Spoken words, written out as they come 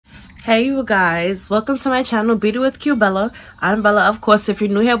Hey you guys, welcome to my channel Beauty with Q Bella. I'm Bella, of course. If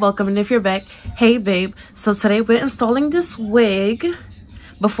you're new here, welcome, and if you're back, hey babe. So today we're installing this wig.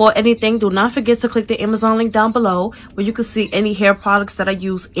 Before anything, do not forget to click the Amazon link down below where you can see any hair products that I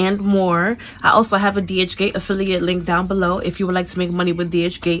use and more. I also have a DHgate affiliate link down below if you would like to make money with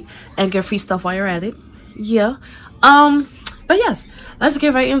DHgate and get free stuff while you're at it. Yeah. But yes, let's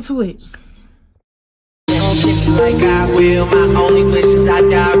get right into it. Like I will, my only wish is I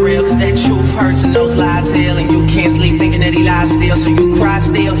die real. Cause that truth hurts and those lies heal. And you can't sleep thinking that he lies still. So you cry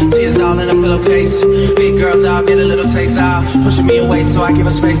still, tears all in a pillowcase. Big girls all get a little taste out, pushing me away so I give a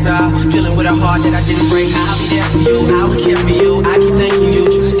space out. Dealing with a heart that I didn't break. I'll be there for you, I will care for you. I keep thinking you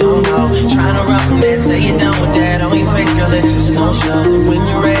just don't know. Trying to run from that, say you're done with that. On your face, girl, it just don't show. When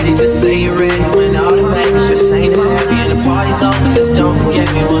you're ready, just say you're ready. When all the baggage just ain't as happy and the party's over, just don't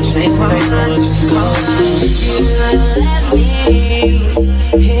forget me. We'll change the pace and we'll just go. Let me,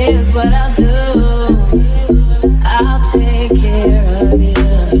 here's what I'll do. I'll take care of you.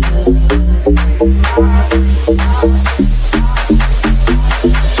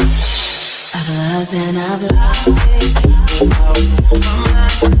 I've loved and I've loved.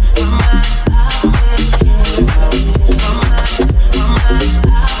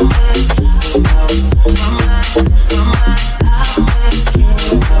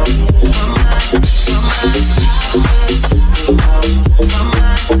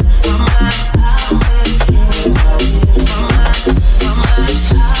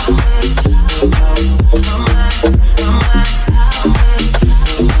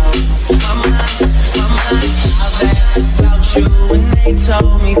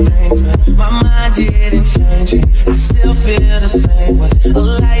 Told me things, but my mind didn't change it. I still feel the same. What's a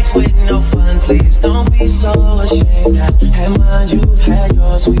life with no fun? Please don't be so ashamed. I had mine, you've had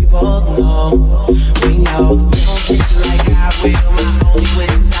yours. We both know. We know. You don't get you like I will. My only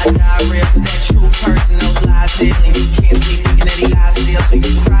wish is I die real. Cause that truth hurts and those lies still. And you can't sleep thinking that he lies still. So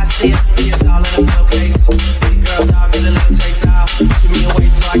you cry still. Tears all in a pillowcase. Big girls all get a little taste out, pushing me away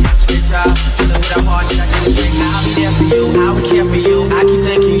so I can space out. Dealing with a heart that I didn't break. I'll be there for you, I will care for you. I keep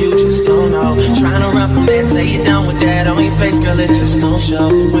thinking you just don't know. Trying to run from that, say you're done with that. On your face, girl, it just don't show.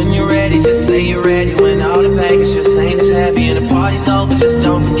 When you're ready, just say you're ready. When all the baggage just ain't as heavy and the party's over, just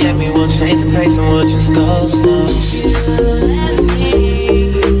don't forget me. We'll change the pace and we'll just go slow. Let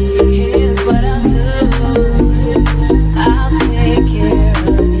me, here's what I'll do. I'll take care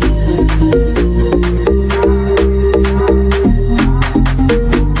of you.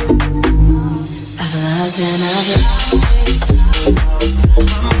 I've loved and I've loved.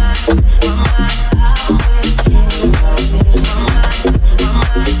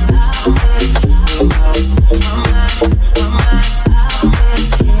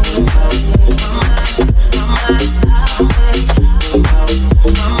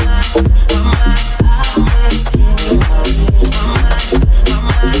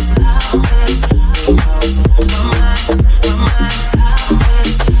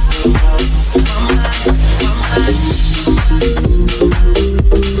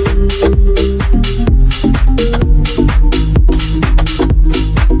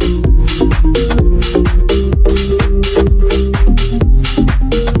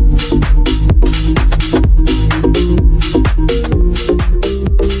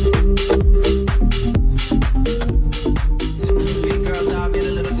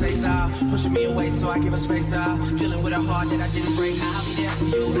 Pushing me away so I give a space out. Dealing with a heart that I didn't break. I'll be there for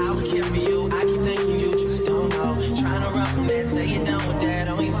you, I will care for you. I keep thinking you just don't know. Trying to run from that, say you're done with that.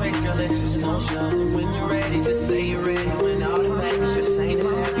 On your face, girl, it just don't show. When you're ready, just say you're ready. When all the baggage just ain't as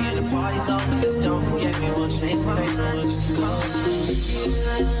happy and the party's over, just don't forget me. We'll change the pace and we'll just go.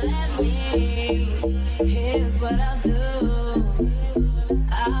 Let me, here's what I'll do.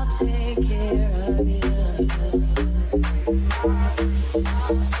 I'll take care of you.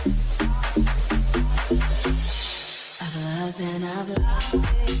 I've loved and I've loved.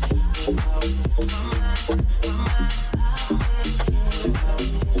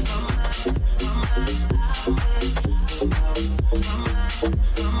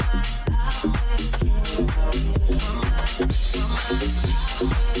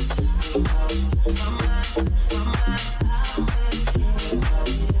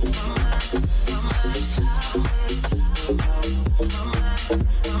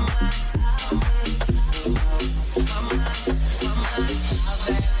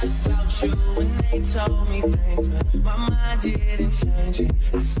 Told me things, but my mind didn't change it.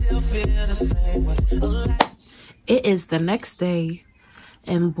 I still feel the same. What's a life? It is the next day,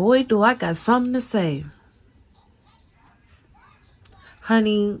 and boy, do I got something to say.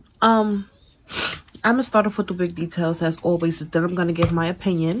 Honey, I'm gonna start off with the wig details as always, then I'm gonna give my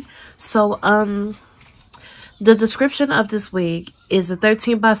opinion. So the description of this wig is a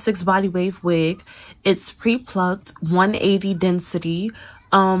 13x6 body wave wig. It's pre-plucked, 180 density.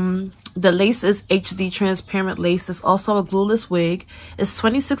 The lace is HD transparent lace. It's also a glueless wig. It's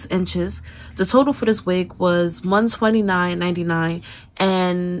 26 inches. The total for this wig was $129.99,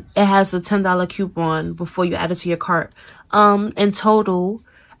 and it has a $10 coupon before you add it to your cart. In total,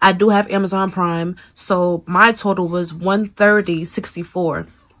 I do have Amazon Prime, so my total was $130.64.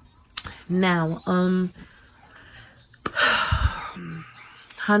 Now,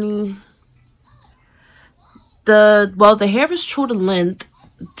 honey, the hair is true to length,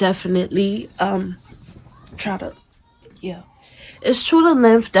 definitely. It's true to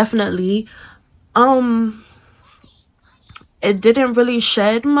length, definitely. It didn't really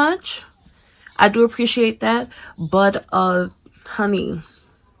shed much. I do appreciate that, but honey,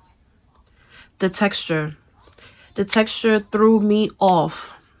 the texture threw me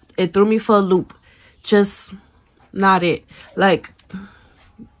off. It threw me for a loop. Just not it. Like,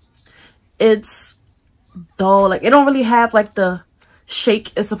 it's dull. Like, it don't really have like the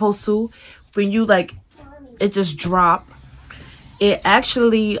shake it's supposed to. When you like, it just drop. It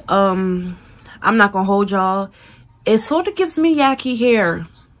actually, I'm not gonna hold y'all, it sort of gives me yucky hair,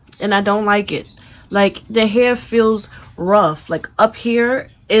 and I don't like it. Like, the hair feels rough. Like, up here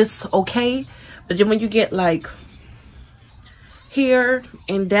it's okay, but then when you get like here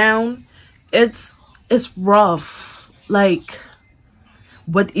and down, it's rough. Like,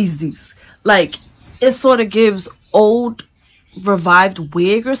 what is this? Like, it sort of gives old revived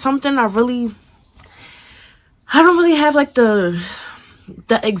wig or something. I don't really have like the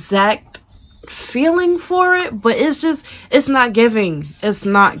exact feeling for it, but it's not giving. It's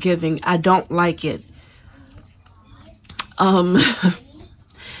not giving. I don't like it.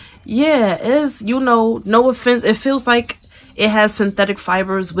 Yeah, it's, you know, no offense, it feels like it has synthetic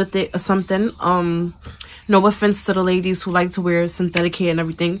fibers with it or something. No offense to the ladies who like to wear synthetic hair and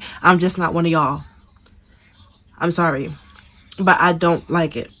everything. I'm just not one of y'all. I'm sorry, but I don't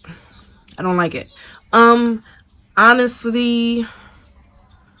like it. I don't like it. Honestly,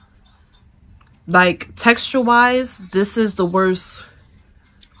 like, texture wise, this is the worst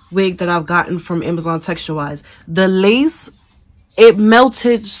wig that I've gotten from Amazon texture wise. The lace, it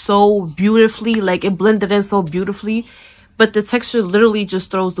melted so beautifully, like it blended in so beautifully, but the texture literally just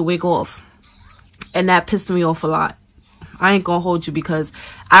throws the wig off, and that pissed me off a lot. I ain't gonna hold you, because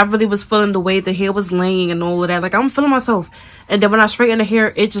I really was feeling the way the hair was laying and all of that. Like, I'm feeling myself, and then when I straightened the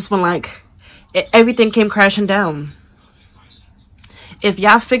hair, it just went like, everything came crashing down. If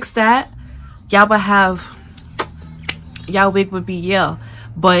y'all fix that, y'all would have, y'all wig would be, yeah.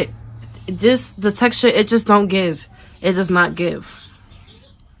 But the texture, it just don't give. It does not give.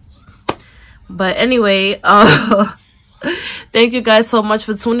 But anyway, thank you guys so much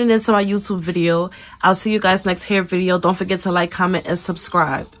for tuning into my YouTube video. I'll see you guys next hair video. Don't forget to like, comment, and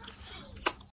subscribe.